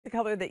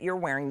color that you're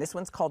wearing. This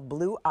one's called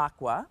Blue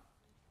Aqua.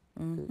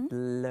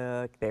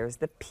 Look, there's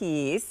the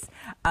piece.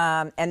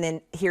 And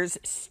then here's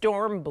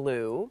Storm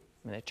Blue.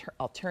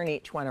 I'll turn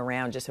each one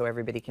around just so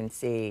everybody can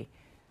see.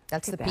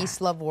 That's the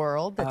Peace Love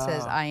World that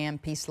says I am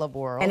Peace Love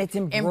World. And it's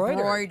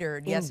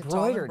embroidered. Yes, it's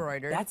all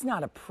embroidered. That's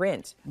not a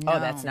print. No. Oh,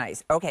 that's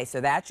nice. Okay,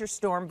 so that's your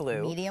Storm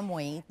Blue. Medium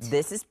weight.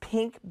 This is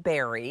Pink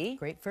Berry.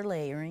 Great for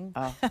layering.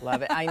 Oh,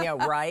 love it. I know,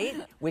 right?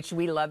 Which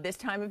we love this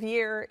time of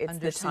year. It's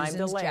Under the time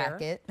Susan's to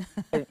layer.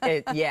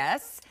 Jacket.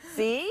 Yes.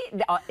 See?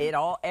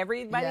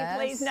 Everybody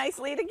plays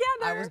nicely together.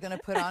 I was going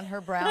to put on her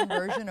brown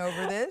version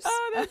over this.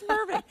 Oh, that's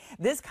perfect.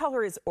 This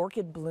color is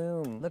Orchid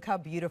Bloom. Look how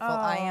beautiful.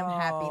 I am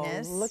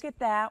happiness. Look at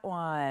that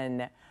one.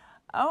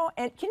 Oh,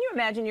 and can you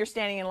imagine you're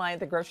standing in line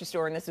at the grocery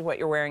store and this is what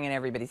you're wearing and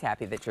everybody's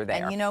happy that you're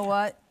there? And you know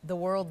what? The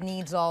world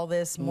needs all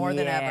this more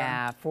than ever.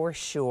 Yeah, for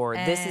sure.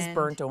 And this is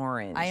burnt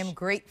orange. I am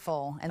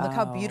grateful. And look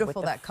how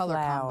beautiful that color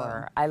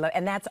combo. I love,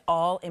 and that's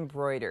all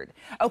embroidered.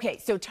 Okay,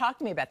 so talk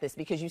to me about this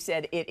because you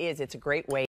said it's a great way